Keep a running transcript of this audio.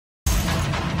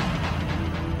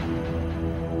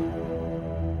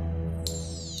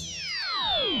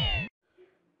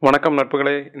வணக்கம்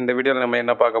நட்புகளே. இந்த வீடியோவில் நம்ம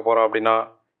என்ன பார்க்க போகிறோம் அப்படின்னா,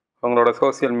 உங்களோட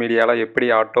சோஷியல் மீடியாவில் எப்படி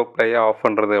ஆட்டோ ப்ளேயை ஆஃப்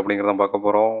பண்ணுறது அப்படிங்கிறத பார்க்க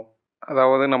போகிறோம்.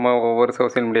 அதாவது நம்ம ஒவ்வொரு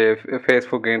social media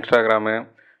Facebook, Instagram,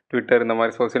 Twitter இந்த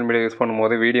மாதிரி சோஷியல் மீடியா யூஸ்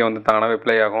பண்ணும்போது வீடியோ வந்து தானாகவே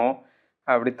ப்ளே ஆகும்.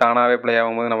 அப்படி தானாகவே ப்ளே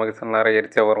ஆகும்போது நமக்கு சில நேரம்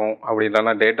எரிச்சல் வரும். அப்படி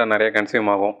இல்லைன்னா டேட்டா நிறைய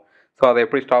கன்சியூம் ஆகும். ஸோ அதை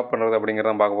எப்படி ஸ்டாப் பண்ணுறது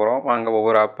அப்படிங்கிறத பார்க்க போகிறோம். வாங்க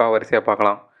ஒவ்வொரு ஆப்பாக வரிசையாக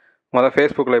பார்க்கலாம். முதல்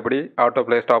ஃபேஸ்புக்கில் எப்படி ஆட்டோ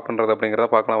ப்ளே ஸ்டாப் பண்ணுறது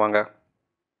அப்படிங்கிறத பார்க்கலாம் வாங்க.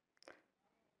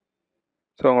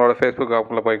 ஸோ உங்களோட ஃபேஸ்புக்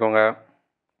ஆப்பில் போய்க்கோங்க.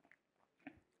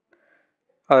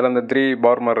 அதில் அந்த 3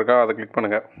 பார் மாதிரி இருக்கா, அதை கிளிக்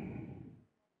பண்ணுங்கள்.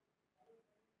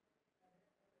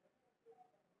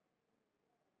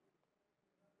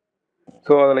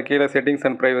 ஸோ அதில் கீழே செட்டிங்ஸ்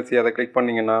அண்ட் ப்ரைவசி அதை கிளிக்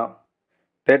பண்ணிங்கன்னா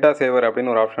டேட்டா சேவர்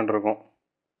அப்படின்னு ஒரு ஆப்ஷன் இருக்கும்.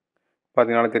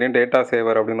 பார்த்தீங்கன்னா தெரியும், டேட்டா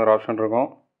சேவர் அப்படின்னு ஒரு ஆப்ஷன்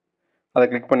இருக்கும். அதை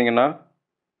கிளிக் பண்ணிங்கன்னா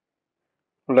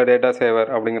உள்ள டேட்டா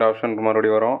சேவர் அப்படிங்கிற ஆப்ஷன்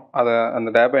மறுபடியும் வரும். அதை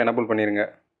அந்த டேப்பை எனேபிள் பண்ணிடுங்க.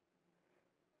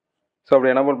 ஸோ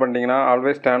அப்படி எனேபிள் பண்ணிட்டீங்கன்னா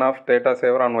always turn of data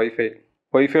saver on wifi.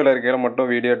 ஒய்ஃபையில் இருக்கையில் மட்டும்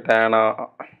வீடியோ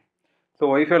ஸோ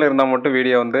ஒய்ஃபையில் இருந்தால் மட்டும்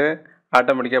வீடியோ வந்து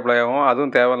ஆட்டோமேட்டிக்காக ப்ளே ஆகும்.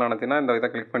 அதுவும் தேவையில்லை நினச்சின்னா இந்த இதை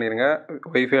கிளிக் பண்ணிடுங்க.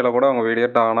 ஒய்ஃபையில் கூட உங்கள் வீடியோ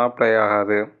டானாக ப்ளே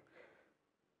ஆகாது.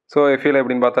 ஸோ ஒய்ஃபையில்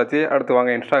எப்படின்னு பார்த்தாச்சு. அடுத்து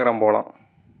வாங்க இன்ஸ்டாகிராம் போகலாம்.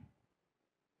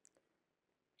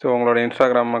 ஸோ உங்களோட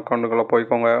இன்ஸ்டாகிராம் அக்கௌண்ட்டுக்குள்ளே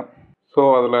போய்க்கோங்க. ஸோ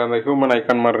அதில் அந்த ஹியூமன்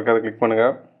ஐக்கான் மாதிரி இருக்குது, அதை கிளிக்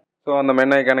பண்ணுங்கள். ஸோ அந்த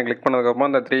மென் ஐக்கானை கிளிக்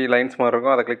பண்ணதுக்கப்புறம் அந்த 3 லைன்ஸ் மாதிரி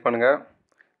இருக்கும், அதை கிளிக் பண்ணுங்கள்.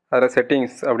 அதில்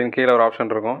செட்டிங்ஸ் அப்படின்னு கீழே ஒரு ஆப்ஷன்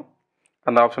இருக்கும்,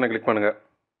 அந்த ஆப்ஷனை கிளிக் பண்ணுங்கள்.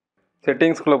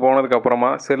 செட்டிங்ஸ்குள்ளே போனதுக்கப்புறமா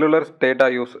செல்லுலர் டேட்டா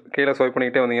யூஸ் கீழே ஸ்வைப்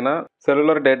பண்ணிக்கிட்டே வந்தீங்கன்னா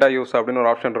செல்லுலர் டேட்டா யூஸ் அப்படின்னு ஒரு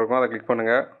ஆப்ஷன் இருக்கும், அதை கிளிக்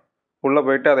பண்ணுங்கள். உள்ளே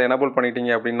போய்ட்டு அதை எனேபிள்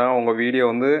பண்ணிட்டீங்க அப்படின்னா உங்கள் வீடியோ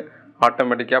வந்து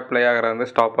ஆட்டோமேட்டிக்காக ப்ளே ஆகிறது வந்து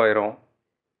ஸ்டாப் ஆகிரும்.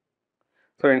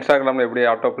 ஸோ இன்ஸ்டாகிராமில் எப்படி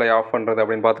ஆட்டோ ப்ளே ஆஃப் பண்ணுறது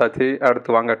அப்படின்னு பார்த்தாச்சு.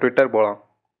 அடுத்து வாங்க ட்விட்டர் போகலாம்.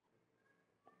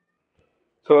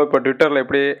 ஸோ இப்போ ட்விட்டரில்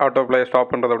எப்படி ஆட்டோ ப்ளே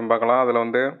ஸ்டாப் பண்ணுறது அப்படின்னு பார்க்கலாம். அதில்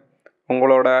வந்து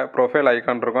உங்களோட ப்ரொஃபைல்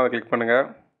ஐக்கான் இருக்கும், அதை கிளிக் பண்ணுங்கள்.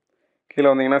 கீழே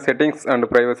வந்தீங்கன்னா செட்டிங்ஸ் அண்ட்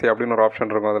ப்ரைவசி அப்படின்னு ஒரு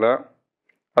ஆப்ஷன் இருக்கும், அதில்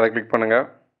அதை கிளிக் பண்ணுங்கள்.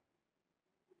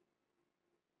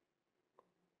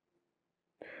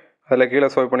 அதில் கீழே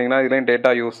ஸ்வைப் பண்ணிங்கன்னா இதுலேயும்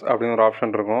டேட்டா யூஸ் அப்படின்னு ஒரு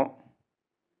ஆப்ஷன் இருக்கும்.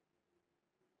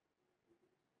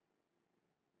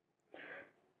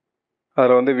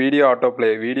 அதில் வந்து வீடியோ ஆட்டோ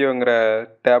ப்ளே, வீடியோங்கிற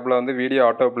டேப்பில் வந்து வீடியோ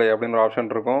ஆட்டோ ப்ளே அப்படின்னு ஒரு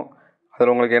ஆப்ஷன் இருக்கும்.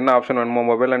 அதில் உங்களுக்கு என்ன ஆப்ஷன் வேணுமோ,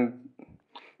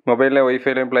 மொபைலில்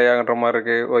ஒய்ஃபைலையும் ப்ளே ஆகிற மாதிரி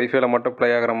இருக்குது, ஒய்ஃபைல மட்டும் ப்ளே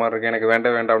ஆகிற மாதிரி இருக்குது, எனக்கு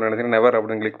வேண்டாம் அப்படின்னு நினச்சிங்கன்னா நெவர்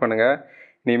அப்படின்னு கிளிக் பண்ணுங்கள்.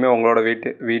 இனிமேல் உங்களோட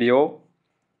வீடியோ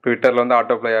ட்விட்டரில் வந்து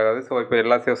ஆட்டோ ப்ளே ஆகாது. ஸோ இப்போ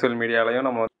எல்லா சோஷியல் மீடியாலையும்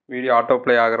நம்ம வீடியோ ஆட்டோ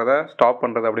ப்ளே ஆகிறத ஸ்டாப்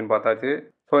பண்ணுறது அப்படின்னு பார்த்தாச்சு.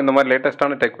 ஸோ இந்த மாதிரி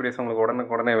லேட்டஸ்ட்டான டெக் வீடியோஸ்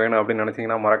உங்களுக்கு உடனே வேணும் அப்படின்னு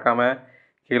நினச்சிங்கன்னா மறக்காமல்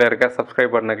கீழே இருக்க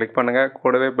சப்ஸ்கிரைப் பட்டனை கிளிக் பண்ணுங்கள்.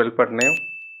 கூடவே பெல் பட்டனையும்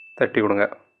தட்டி விடுங்க.